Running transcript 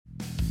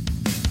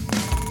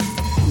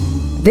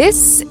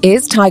This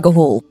is Tiger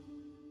Hall.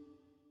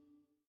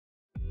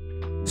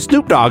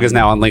 Snoop Dogg is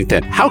now on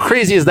LinkedIn. How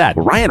crazy is that?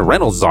 Ryan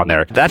Reynolds is on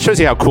there. That shows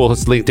you how cool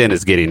LinkedIn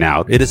is getting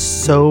now. It is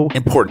so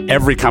important.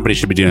 Every company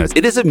should be doing this.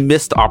 It is a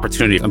missed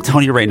opportunity. I'm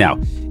telling you right now,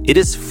 it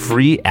is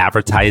free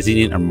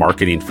advertising and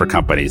marketing for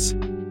companies.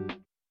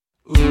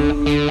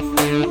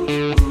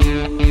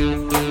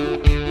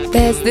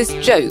 There's this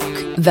joke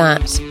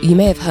that you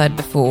may have heard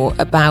before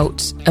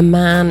about a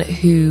man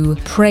who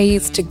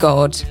prays to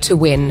God to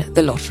win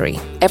the lottery.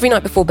 Every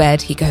night before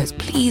bed, he goes,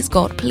 "Please,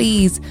 God,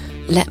 please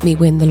let me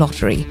win the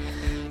lottery."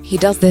 He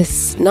does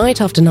this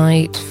night after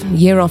night,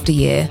 year after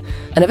year,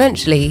 and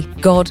eventually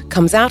God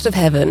comes out of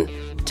heaven,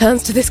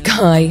 turns to this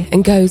guy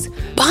and goes,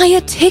 "Buy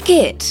a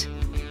ticket."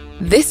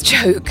 This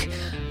joke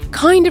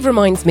kind of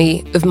reminds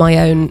me of my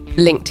own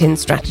LinkedIn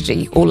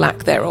strategy, or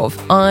lack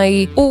thereof.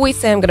 I always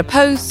say I'm going to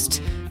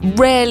post,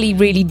 rarely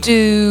really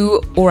do,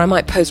 or I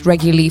might post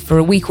regularly for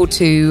a week or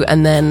two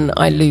and then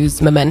I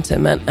lose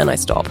momentum and I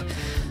stop.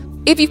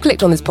 If you've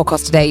clicked on this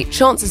podcast today,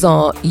 chances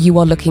are you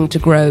are looking to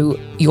grow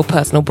your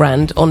personal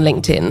brand on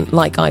LinkedIn,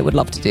 like I would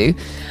love to do.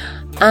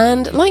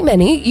 And like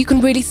many, you can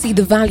really see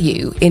the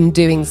value in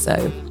doing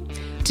so.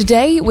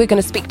 Today, we're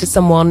going to speak to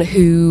someone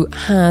who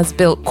has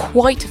built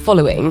quite a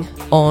following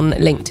on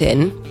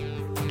LinkedIn.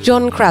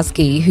 John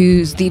Kraski,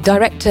 who's the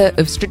Director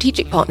of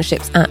Strategic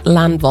Partnerships at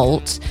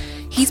LandVault.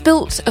 He's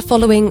built a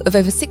following of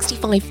over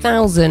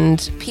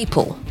 65,000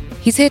 people.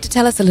 He's here to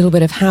tell us a little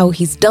bit of how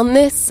he's done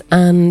this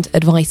and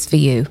advice for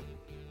you.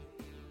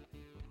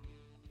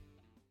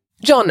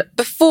 John,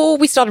 before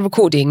we started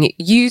recording,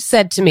 you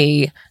said to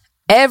me,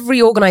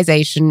 every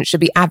organization should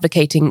be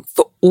advocating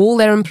for all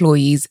their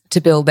employees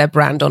to build their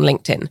brand on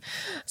LinkedIn.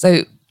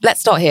 So let's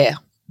start here.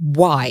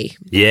 Why?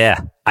 Yeah,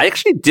 I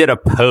actually did a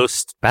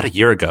post about a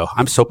year ago.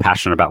 I'm so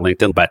passionate about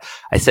LinkedIn, but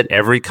I said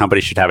every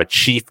company should have a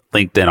chief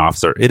LinkedIn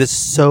officer. It is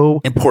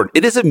so important.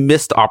 It is a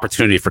missed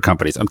opportunity for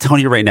companies. I'm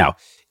telling you right now,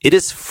 it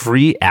is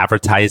free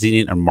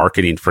advertising and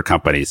marketing for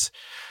companies.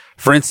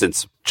 For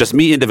instance, just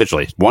me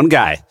individually, one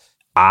guy,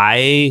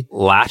 I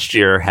last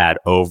year had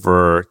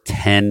over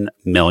 10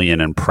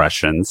 million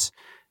impressions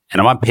and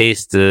I'm on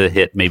pace to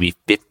hit maybe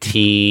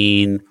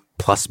 15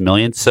 plus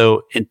million.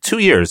 So in 2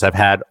 years, I've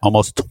had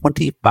almost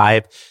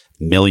 25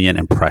 million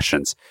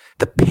impressions.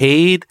 The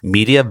paid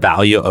media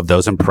value of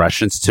those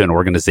impressions to an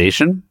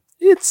organization,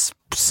 it's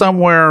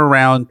somewhere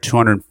around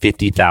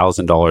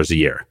 $250,000 a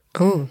year.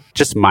 Ooh.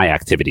 Just my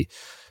activity.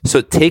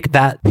 So take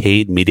that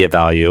paid media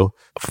value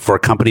for a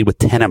company with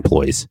 10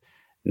 employees,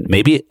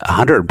 maybe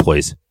 100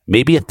 employees,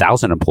 maybe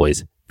 1,000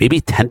 employees,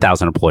 maybe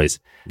 10,000 employees.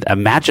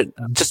 Imagine,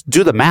 just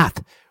do the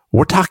math.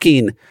 We're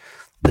talking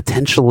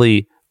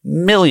potentially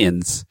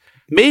millions,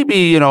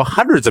 maybe,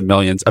 hundreds of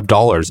millions of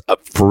dollars of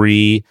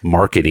free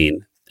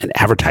marketing and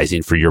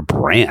advertising for your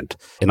brand.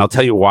 And I'll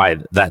tell you why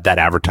that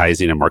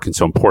advertising and marketing is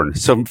so important.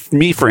 So for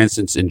me, for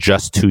instance, in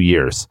just 2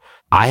 years,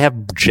 I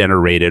have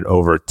generated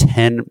over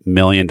 $10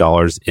 million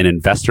in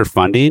investor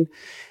funding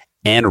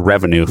and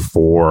revenue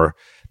for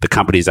the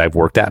companies I've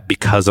worked at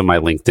because of my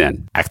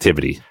LinkedIn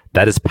activity.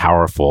 That is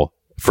powerful.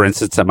 For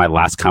instance, at my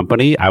last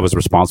company, I was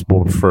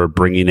responsible for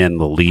bringing in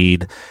the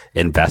lead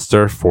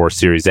investor for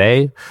Series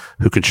A,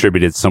 who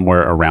contributed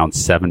somewhere around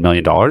 $7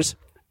 million.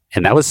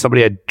 And that was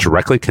somebody I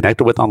directly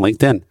connected with on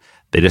LinkedIn.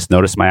 They just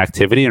noticed my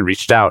activity and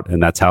reached out.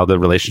 And that's how the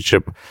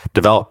relationship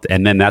developed.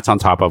 And then that's on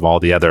top of all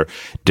the other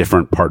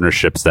different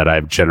partnerships that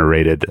I've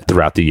generated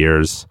throughout the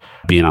years,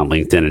 being on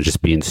LinkedIn and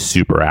just being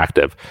super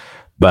active.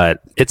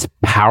 But it's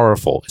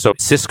powerful. So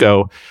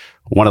Cisco,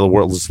 one of the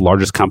world's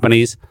largest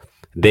companies,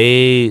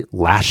 they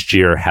last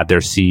year had their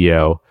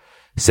CEO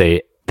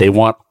say they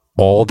want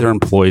all their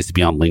employees to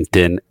be on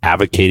LinkedIn,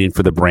 advocating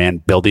for the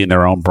brand, building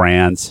their own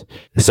brands.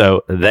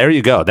 So there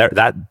you go.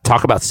 That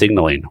talk about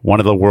signaling.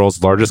 One of the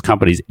world's largest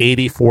companies,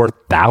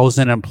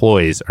 84,000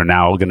 employees are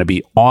now going to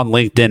be on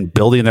LinkedIn,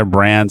 building their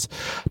brands,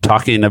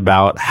 talking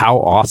about how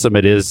awesome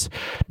it is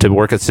to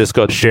work at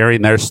Cisco,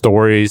 sharing their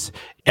stories.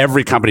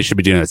 Every company should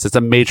be doing this. It's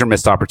a major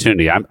missed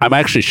opportunity. I'm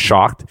actually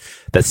shocked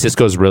that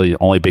Cisco is really the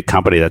only big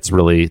company that's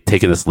really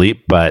taken this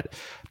leap, but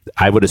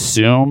I would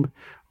assume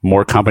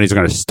more companies are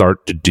going to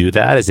start to do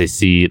that as they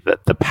see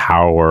the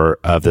power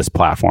of this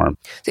platform.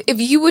 So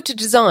if you were to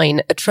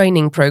design a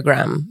training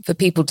program for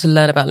people to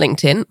learn about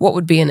LinkedIn, what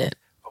would be in it?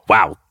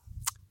 Wow.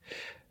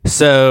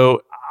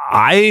 So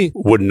I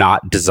would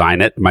not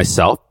design it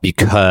myself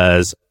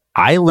because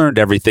I learned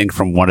everything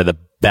from one of the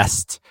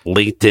best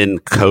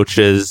LinkedIn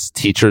coaches,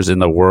 teachers in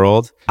the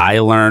world. I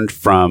learned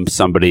from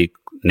somebody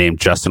named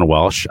Justin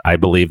Welsh. I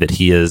believe that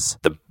he is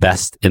the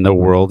best in the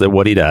world at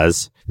what he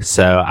does.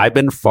 So I've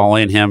been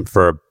following him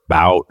for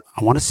about,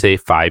 I want to say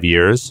 5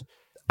 years.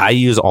 I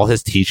use all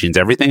his teachings.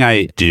 Everything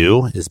I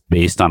do is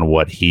based on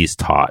what he's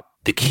taught.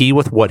 The key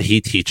with what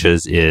he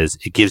teaches is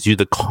it gives you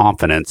the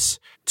confidence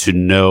to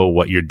know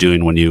what you're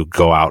doing when you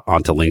go out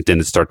onto LinkedIn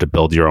and start to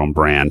build your own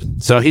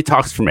brand. So he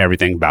talks from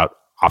everything about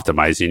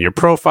optimizing your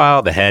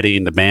profile, the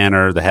heading, the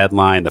banner, the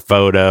headline, the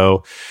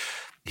photo.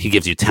 He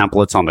gives you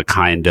templates on the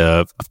kind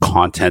of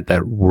content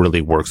that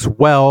really works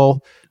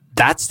well.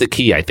 that's the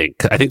key, I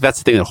think. I think that's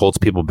the thing that holds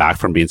people back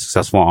from being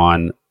successful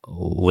on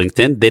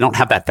LinkedIn. They don't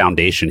have that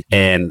foundation.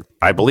 And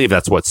I believe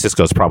that's what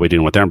Cisco's probably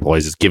doing with their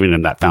employees, is giving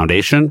them that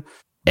foundation.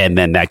 And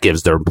then that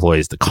gives their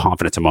employees the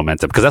confidence and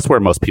momentum, because that's where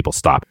most people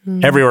stop.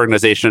 Every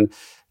organization,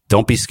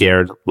 don't be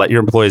scared. Let your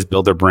employees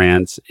build their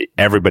brands.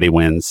 Everybody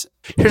wins.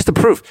 Here's the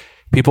proof.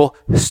 People,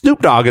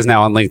 Snoop Dogg is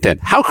now on LinkedIn.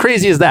 How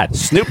crazy is that?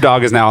 Snoop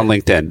Dogg is now on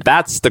LinkedIn.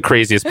 That's the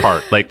craziest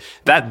part. Like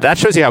that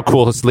shows you how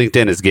cool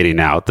LinkedIn is getting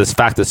now. This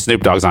fact that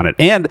Snoop Dogg's on it.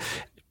 And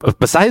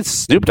besides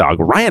Snoop Dogg,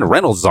 Ryan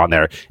Reynolds is on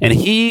there. And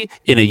he,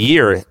 in a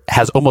year,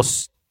 has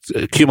almost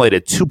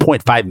accumulated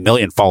 2.5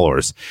 million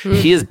followers.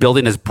 He is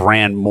building his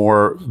brand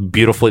more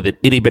beautifully than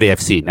anybody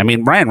I've seen. I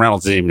mean, Ryan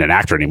Reynolds isn't even an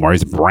actor anymore.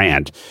 He's a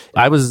brand.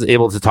 I was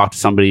able to talk to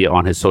somebody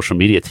on his social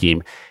media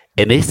team,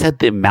 and they said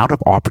the amount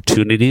of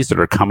opportunities that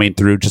are coming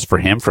through just for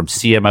him from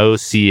CMOs,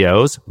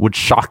 CEOs would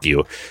shock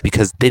you,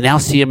 because they now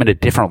see him in a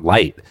different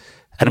light.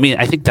 And I mean,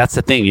 I think that's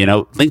the thing,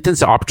 LinkedIn's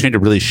the opportunity to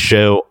really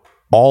show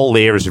all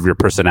layers of your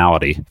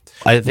personality.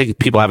 I think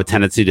people have a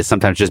tendency to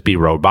sometimes just be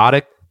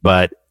robotic,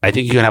 but I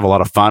think you can have a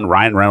lot of fun.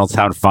 Ryan Reynolds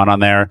having fun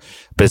on there,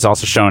 but it's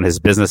also showing his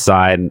business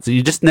side. And so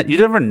you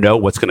never know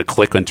what's going to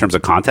click in terms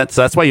of content.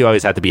 So that's why you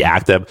always have to be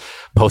active,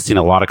 posting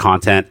a lot of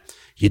content.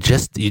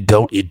 You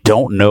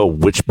don't know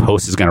which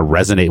post is going to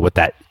resonate with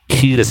that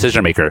key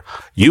decision maker.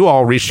 You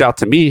all reached out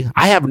to me.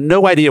 I have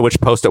no idea which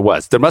post it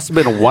was. There must have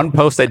been one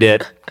post I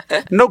did,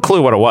 no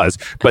clue what it was,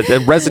 but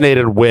it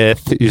resonated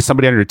with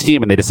somebody on your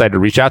team and they decided to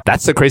reach out.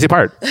 That's the crazy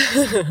part.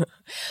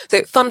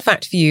 So, fun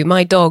fact for you,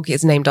 my dog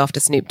is named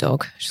after Snoop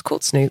Dogg. She's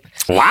called Snoop.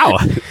 Wow.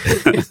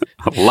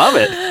 Love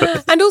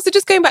it. And also,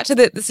 just going back to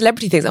the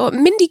celebrity things,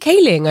 Mindy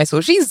Kaling, I saw,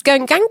 she's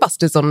going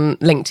gangbusters on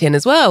LinkedIn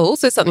as well.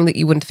 Also something that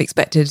you wouldn't have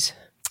expected.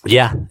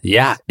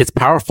 Yeah. It's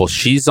powerful.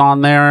 She's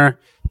on there.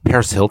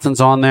 Paris Hilton's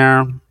on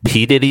there.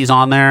 P. Diddy's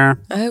on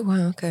there. Oh,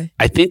 wow. Okay.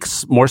 I think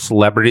more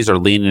celebrities are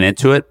leaning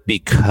into it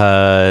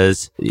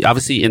because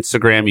obviously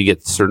Instagram, you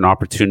get certain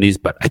opportunities,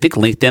 but I think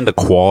LinkedIn, the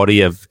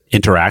quality of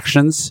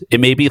interactions, it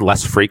may be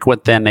less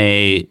frequent than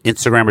a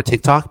Instagram or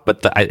TikTok,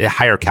 but a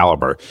higher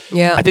caliber.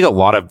 Yeah. I think a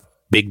lot of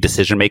big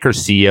decision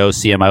makers, CEOs,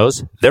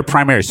 CMOs, their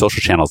primary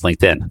social channel is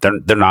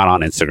LinkedIn. They're not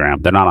on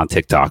Instagram. They're not on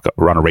TikTok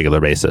or on a regular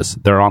basis.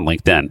 They're on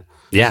LinkedIn.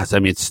 Yes, I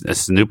mean,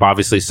 Snoop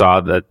obviously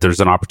saw that there's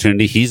an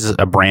opportunity. He's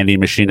a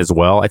branding machine as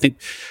well. I think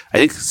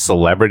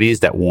celebrities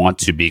that want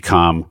to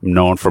become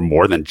known for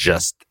more than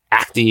just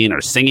acting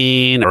or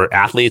singing, or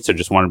athletes or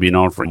just want to be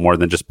known for more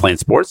than just playing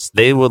sports,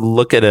 they would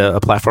look at a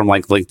platform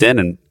like LinkedIn.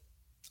 And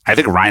I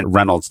think Ryan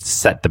Reynolds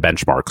set the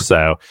benchmark.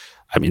 So,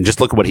 I mean, just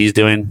look at what he's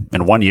doing.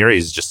 In 1 year,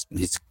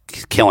 he's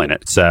killing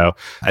it. So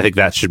I think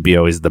that should be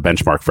always the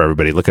benchmark for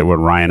everybody. Look at what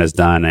Ryan has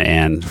done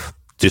and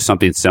do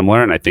something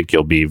similar, and I think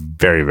you'll be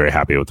very, very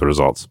happy with the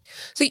results.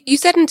 So you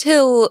said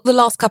until the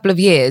last couple of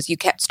years, you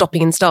kept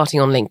stopping and starting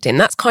on LinkedIn.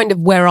 That's kind of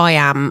where I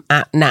am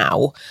at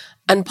now.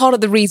 And part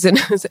of the reason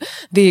is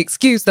the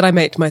excuse that I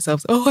make to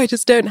myself, I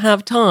just don't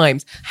have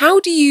time. How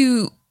do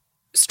you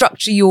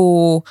structure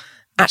your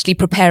actually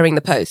preparing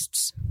the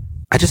posts?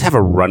 I just have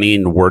a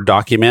running Word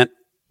document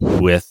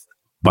with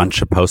a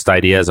bunch of post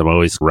ideas. I'm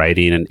always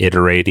writing and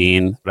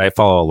iterating. But I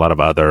follow a lot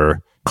of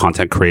other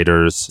content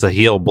creators,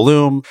 Zahil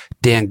Bloom,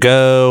 Dan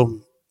Go,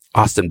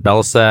 Austin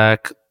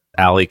Belisek,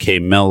 Ali K.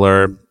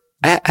 Miller.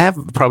 I have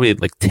probably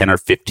like 10 or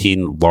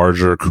 15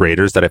 larger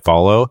creators that I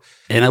follow,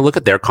 and I look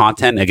at their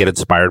content and I get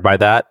inspired by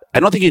that. I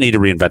don't think you need to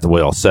reinvent the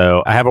wheel.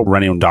 So I have a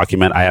running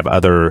document. I have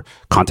other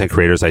content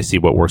creators. I see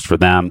what works for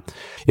them.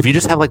 If you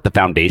just have like the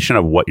foundation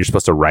of what you're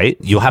supposed to write,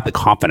 you'll have the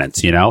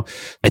confidence,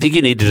 I think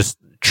you need to just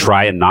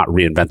try and not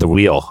reinvent the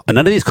wheel. And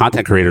none of these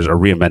content creators are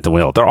reinvent the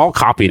wheel. They're all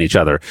copying each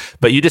other,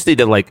 but you just need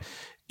to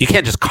you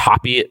can't just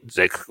copy it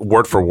like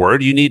word for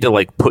word. You need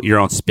to put your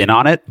own spin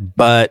on it.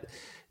 But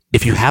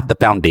if you have the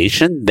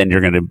foundation, then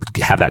you're going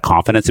to have that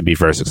confidence and be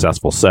very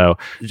successful. So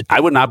I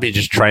would not be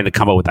just trying to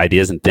come up with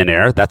ideas in thin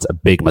air. That's a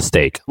big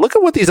mistake. Look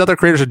at what these other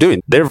creators are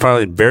doing. They're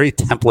probably very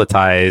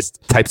templatized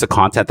types of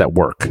content that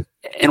work.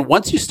 And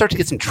once you start to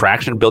get some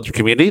traction and build your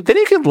community, then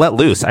you can let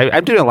loose.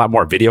 I'm doing a lot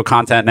more video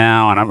content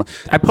now, and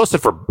I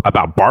posted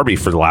about Barbie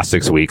for the last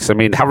 6 weeks. I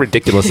mean, how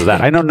ridiculous is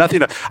that? I know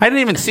nothing. I didn't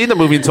even see the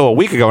movie until a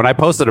week ago, and I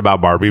posted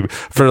about Barbie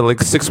for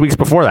 6 weeks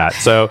before that.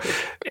 So,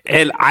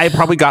 and I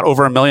probably got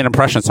over 1 million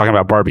impressions talking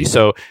about Barbie.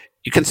 So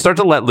you can start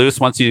to let loose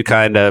once you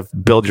kind of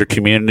build your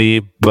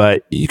community,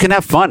 but you can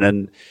have fun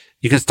and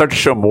you can start to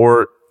show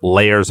more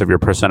layers of your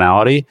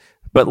personality.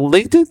 But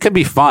LinkedIn can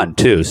be fun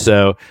too.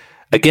 So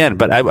again,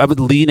 but I would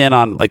lean in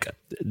on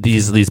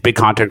these big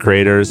content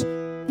creators.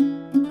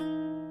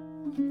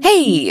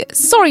 Hey,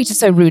 sorry to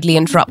so rudely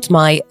interrupt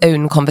my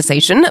own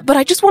conversation, but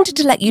I just wanted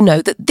to let you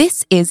know that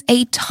this is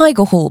a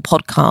Tiger Hall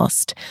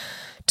podcast.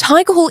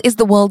 Tiger Hall is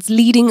the world's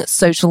leading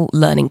social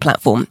learning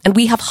platform, and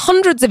we have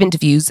hundreds of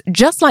interviews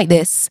just like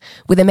this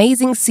with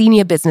amazing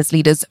senior business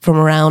leaders from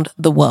around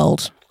the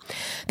world.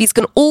 These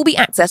can all be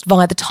accessed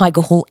via the Tiger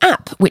Hall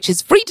app, which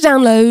is free to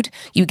download.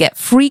 You get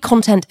free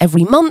content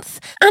every month,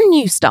 and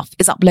new stuff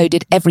is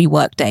uploaded every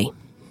workday.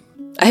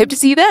 I hope to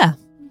see you there.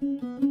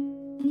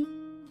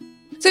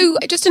 So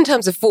just in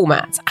terms of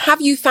formats, have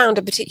you found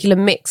a particular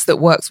mix that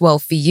works well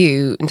for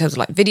you in terms of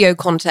like video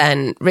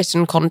content,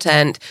 written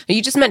content?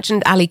 You just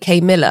mentioned Ali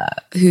K. Miller,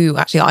 who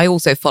actually I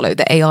also follow,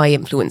 the AI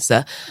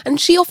influencer, and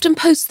she often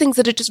posts things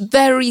that are just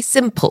very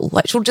simple.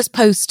 Like she'll just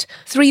post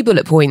 3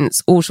 bullet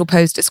points, or she'll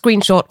post a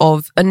screenshot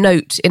of a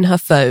note in her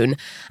phone,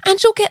 and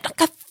she'll get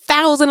like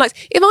 1,000 likes.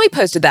 If I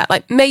posted that,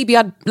 like maybe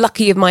I'd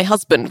lucky if my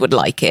husband would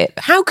like it.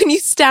 How can you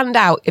stand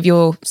out if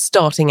you're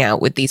starting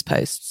out with these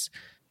posts?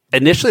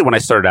 Initially, when I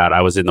started out,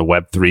 I was in the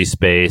Web3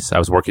 space. I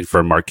was working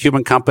for a Mark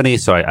Cuban company,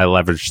 so I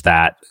leveraged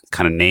that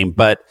kind of name.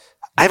 But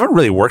I haven't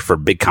really worked for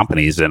big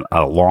companies in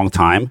a long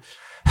time.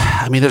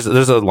 I mean, there's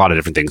a lot of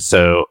different things.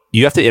 So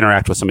you have to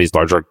interact with some of these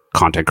larger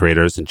content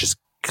creators and just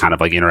kind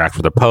of like interact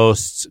with their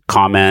posts,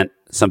 comment,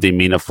 something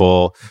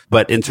meaningful.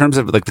 But in terms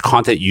of like the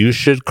content you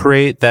should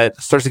create that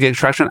starts to get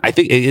traction, I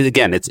think,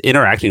 again, it's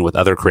interacting with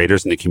other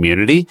creators in the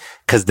community,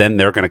 because then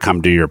they're going to come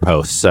do your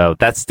posts. So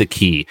that's the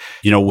key.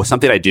 You know,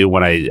 something I do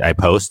when I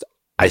post,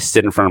 I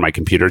sit in front of my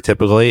computer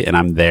typically, and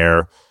I'm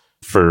there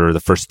for the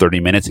first 30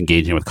 minutes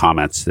engaging with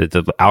comments.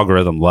 The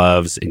algorithm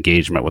loves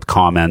engagement with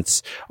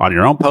comments on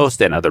your own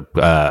post and other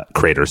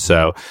creators.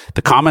 So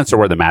the comments are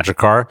where the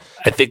magic are.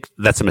 I think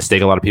that's a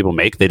mistake a lot of people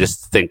make. They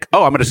just think,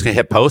 oh, I'm just going to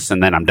hit post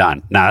and then I'm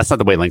done. No, that's not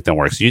the way LinkedIn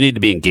works. You need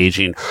to be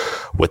engaging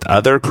with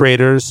other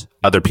creators,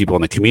 other people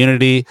in the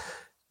community,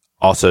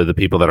 also the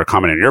people that are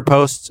commenting on your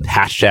posts.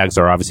 Hashtags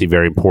are obviously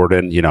very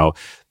important. You know,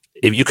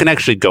 if you can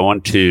actually go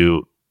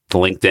into the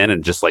LinkedIn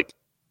and just like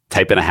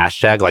type in a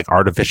hashtag, like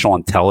artificial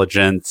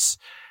intelligence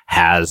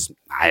has,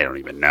 I don't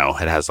even know,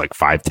 it has like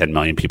 5-10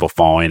 million people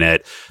following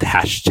it. The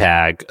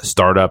hashtag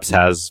startups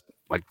has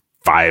like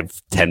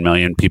 5-10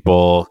 million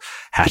people.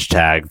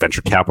 Hashtag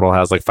venture capital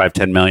has like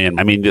 5-10 million.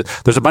 I mean,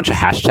 there's a bunch of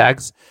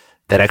hashtags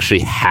that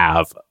actually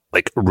have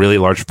like really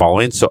large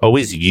followings. So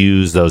always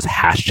use those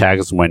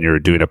hashtags when you're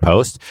doing a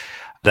post.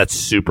 That's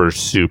super,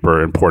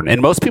 super important. And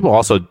most people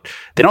also,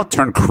 they don't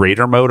turn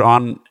creator mode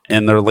on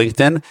in their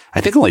LinkedIn.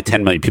 I think only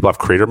 10 million people have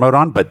creator mode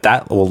on, but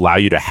that will allow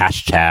you to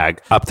hashtag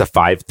up to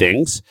 5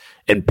 things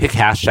and pick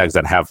hashtags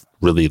that have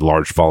really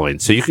large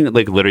followings. So you can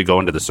like literally go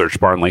into the search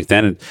bar on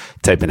LinkedIn and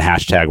type in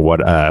hashtag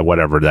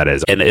whatever that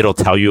is, and it'll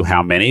tell you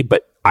how many.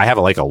 But I have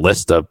like a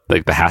list of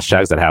like the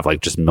hashtags that have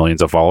like just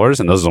millions of followers,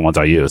 and those are the ones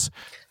I use.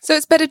 So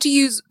it's better to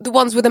use the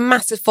ones with a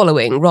massive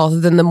following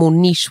rather than the more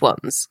niche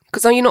ones?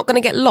 Because are you not going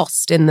to get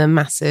lost in the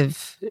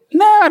massive?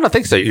 No, I don't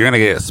think so. You're going to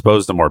get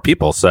exposed to more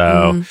people.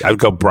 So I would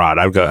go broad.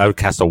 I would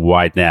cast a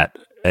wide net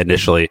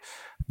initially.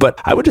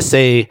 But I would just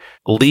say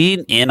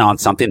lean in on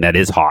something that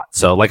is hot.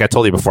 So like I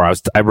told you before,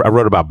 I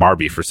wrote about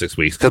Barbie for 6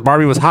 weeks because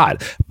Barbie was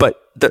hot. But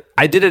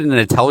I did it in an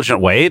intelligent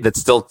way that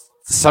still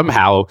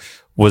somehow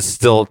was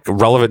still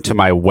relevant to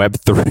my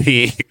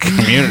Web3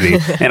 community.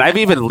 And I've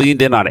even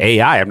leaned in on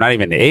AI. I'm not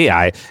even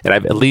AI. And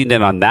I've leaned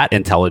in on that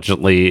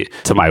intelligently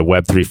to my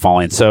Web3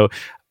 following. So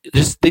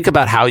just think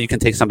about how you can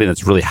take something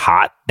that's really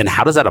hot and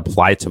how does that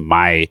apply to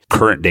my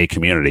current day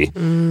community?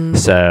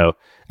 So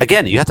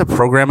again, you have to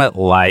program it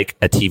like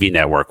a TV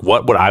network.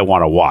 What would I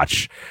want to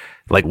watch?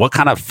 Like, what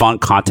kind of fun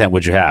content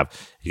would you have?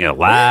 You're going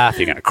to laugh.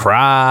 You're going to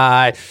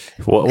cry.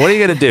 What are you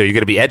going to do? You're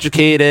going to be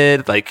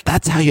educated. Like,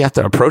 that's how you have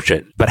to approach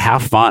it, but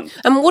have fun.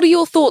 And what are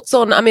your thoughts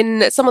on, I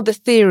mean, some of the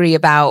theory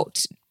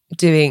about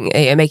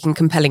making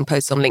compelling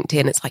posts on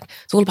LinkedIn? It's like,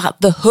 it's all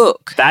about the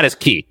hook. That is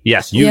key.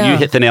 Yes. You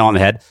hit the nail on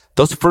the head.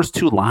 Those first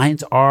 2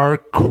 lines are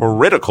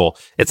critical.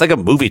 It's like a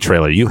movie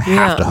trailer. You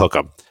have to hook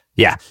them.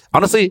 Yeah.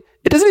 Honestly,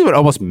 it doesn't even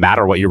almost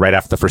matter what you write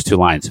after the first 2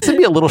 lines. It's going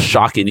to be a little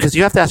shocking because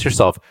you have to ask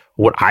yourself,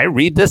 would I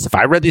read this? If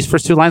I read these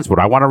first 2 lines, would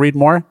I want to read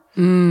more?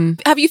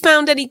 Have you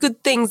found any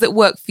good things that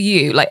work for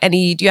you? Like do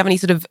you have any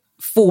sort of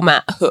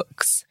format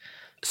hooks?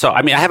 So,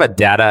 I mean, I have a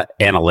data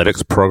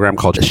analytics program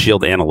called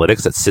Shield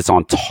Analytics that sits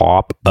on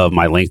top of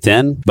my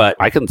LinkedIn, but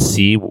I can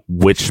see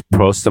which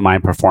posts of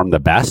mine perform the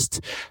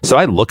best. So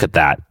I look at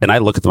that and I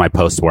look at my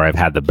posts where I've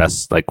had the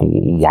best, like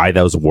why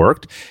those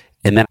worked.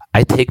 And then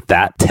I take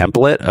that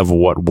template of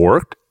what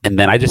worked and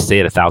then I just say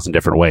it 1,000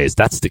 different ways.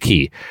 That's the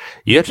key.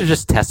 You have to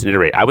just test and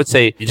iterate. I would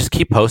say you just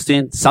keep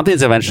posting.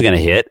 Something's eventually going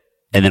to hit.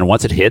 And then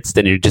once it hits,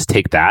 then you just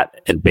take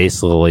that and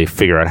basically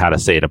figure out how to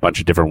say it a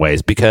bunch of different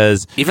ways.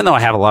 Because even though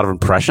I have a lot of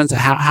impressions,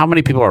 how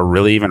many people are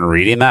really even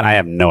reading that? I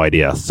have no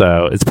idea.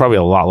 So it's probably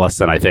a lot less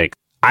than I think.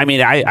 I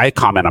mean, I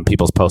comment on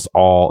people's posts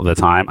all the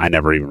time. I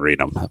never even read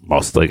them,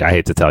 mostly. I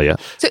hate to tell you.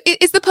 So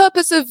is the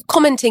purpose of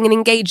commenting and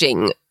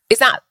engaging, is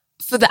that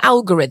for the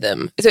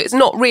algorithm? So it's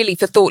not really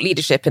for thought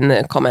leadership in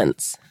the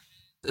comments?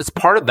 It's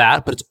part of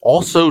that, but it's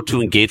also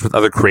to engage with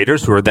other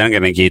creators who are then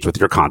going to engage with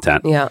your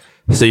content. Yeah.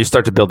 So you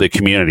start to build a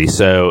community.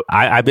 So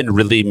I've been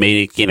really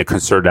making a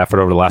concerted effort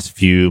over the last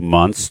few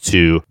months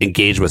to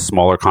engage with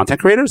smaller content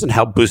creators and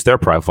help boost their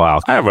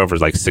profiles. I have over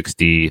like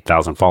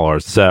 60,000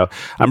 followers. So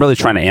I'm really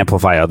trying to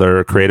amplify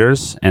other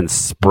creators and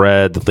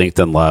spread the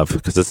LinkedIn love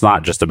because it's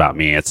not just about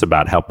me. It's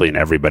about helping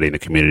everybody in the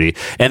community.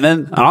 And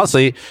then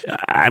honestly,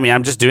 I mean,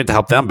 I'm just doing it to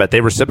help them, but they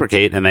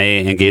reciprocate and they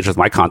engage with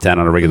my content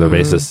on a regular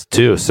basis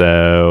too.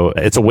 So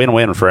it's a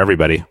win-win for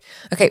everybody.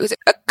 Okay. It was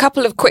a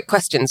couple of quick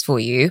questions for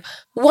you.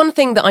 One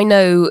thing that I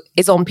know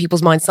is on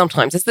people's minds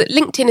sometimes is that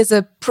LinkedIn is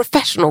a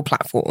professional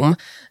platform,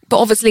 but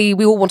obviously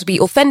we all want to be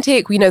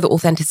authentic. We know that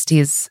authenticity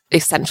is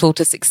essential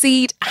to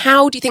succeed.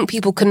 How do you think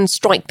people can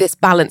strike this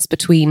balance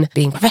between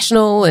being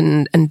professional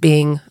and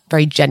being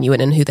very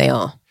genuine in who they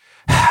are?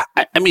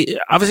 I mean,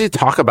 obviously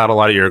talk about a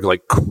lot of your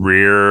like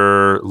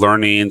career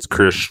learnings,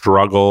 career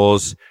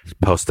struggles,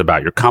 post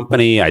about your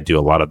company. I do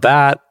a lot of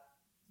that.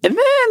 And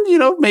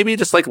then, maybe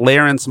just like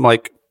layer in some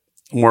like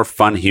more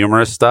fun,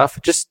 humorous stuff.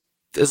 Just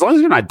as long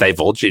as you're not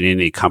divulging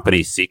any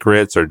company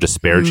secrets or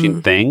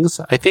disparaging things,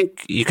 I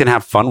think you can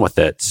have fun with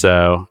it.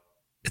 So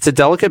it's a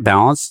delicate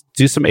balance.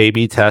 Do some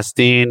A/B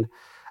testing.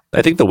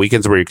 I think the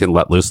weekends where you can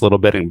let loose a little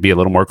bit and be a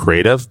little more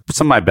creative.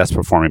 Some of my best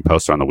performing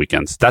posts are on the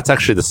weekends. That's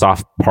actually the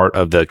soft part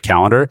of the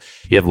calendar.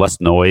 You have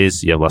less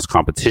noise. You have less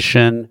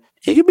competition.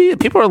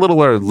 People are a little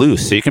more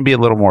loose, so you can be a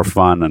little more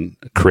fun and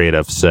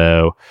creative.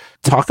 So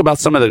talk about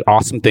some of the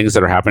awesome things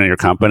that are happening in your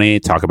company.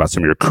 Talk about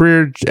some of your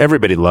career.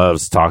 Everybody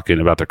loves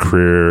talking about the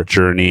career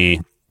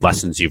journey,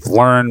 lessons you've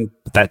learned.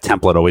 That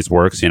template always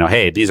works.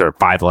 Hey, these are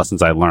 5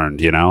 lessons I learned,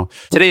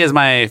 Today is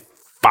my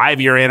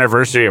 5-year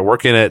anniversary of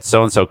working at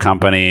so-and-so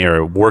company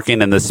or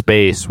working in this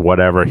space,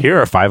 whatever.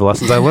 Here are 5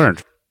 lessons I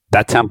learned.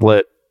 That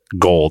template,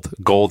 gold.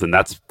 And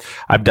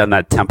I've done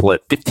that template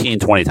 15,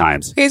 20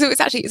 times. Okay, so it's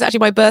actually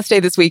my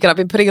birthday this week, and I've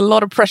been putting a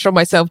lot of pressure on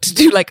myself to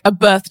do like a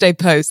birthday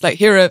post. Like,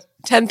 here are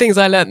 10 things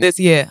I learned this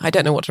year. I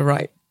don't know what to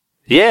write.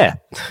 Yeah.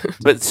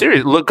 But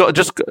seriously,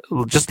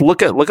 just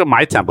look at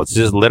my templates.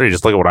 Just literally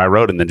just look at what I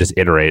wrote and then just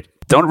iterate.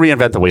 Don't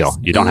reinvent the wheel.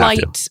 You don't have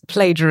to. Light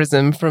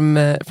plagiarism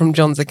from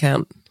John's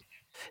account.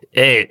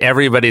 Hey,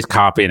 everybody's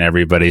copying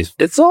everybody's.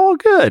 It's all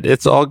good.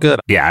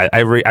 Yeah, I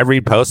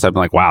read posts. I'm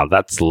like, wow,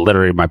 that's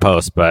literally my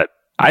post, but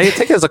I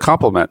take it as a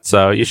compliment.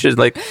 So you should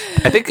I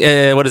think,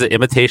 what is it?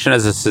 Imitation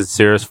is the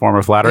sincerest form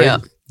of flattery. Yeah.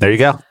 There you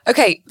go.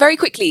 Okay, very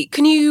quickly,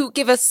 can you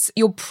give us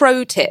your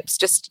pro tips,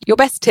 just your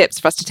best tips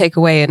for us to take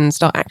away and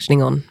start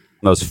actioning on?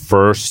 Those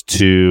first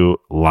 2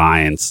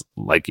 lines,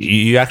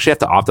 you actually have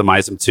to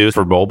optimize them too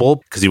for mobile,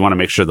 because you want to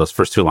make sure those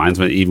first 2 lines,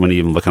 when you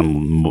even look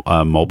on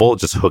mobile,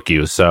 just hook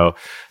you. So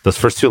those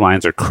first 2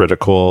 lines are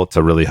critical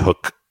to really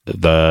hook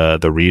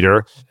the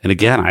reader. And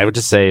again, I would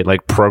just say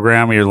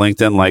program your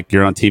LinkedIn like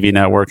your own TV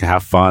network,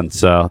 have fun.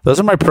 So those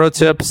are my pro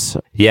tips.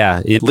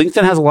 Yeah,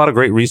 LinkedIn has a lot of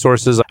great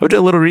resources. I would do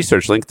a little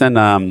research.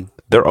 LinkedIn,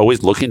 they're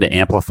always looking to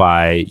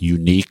amplify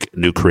unique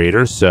new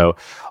creators. So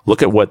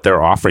look at what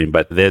they're offering,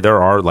 but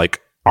there are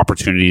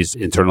opportunities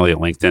internally at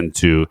LinkedIn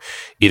to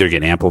either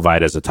get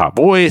amplified as a top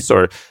voice,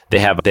 or they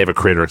have a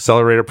creator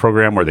accelerator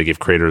program where they give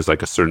creators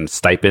a certain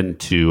stipend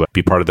to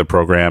be part of the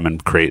program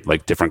and create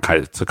different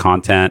kinds of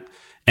content.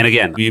 And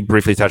again, you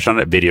briefly touched on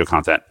it, video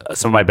content.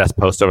 Some of my best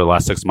posts over the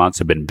last 6 months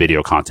have been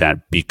video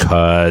content,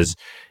 because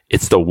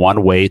it's the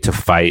one way to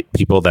fight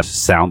people that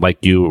sound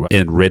like you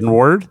in written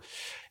word.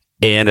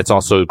 And it's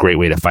also a great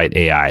way to fight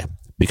AI.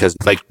 Because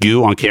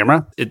you on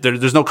camera,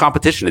 there's no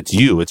competition. It's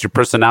you. It's your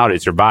personality.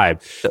 It's your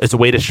vibe. It's a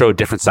way to show a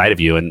different side of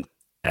you. And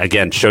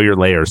again, show your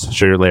layers.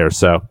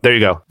 So there you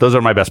go. Those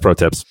are my best pro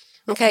tips.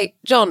 Okay,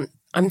 John,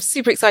 I'm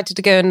super excited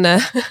to go and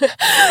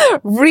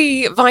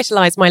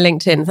revitalize my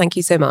LinkedIn. Thank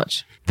you so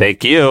much.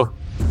 Thank you.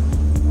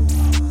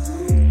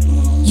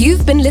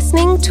 You've been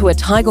listening to a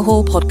Tiger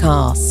Hall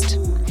podcast.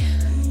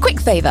 Quick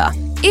favor.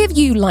 If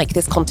you like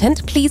this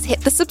content, please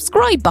hit the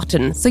subscribe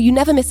button so you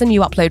never miss a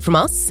new upload from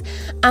us.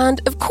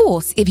 And of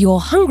course, if you're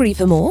hungry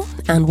for more,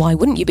 and why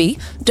wouldn't you be,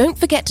 don't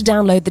forget to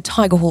download the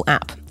Tiger Hall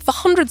app for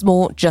hundreds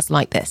more just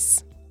like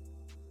this.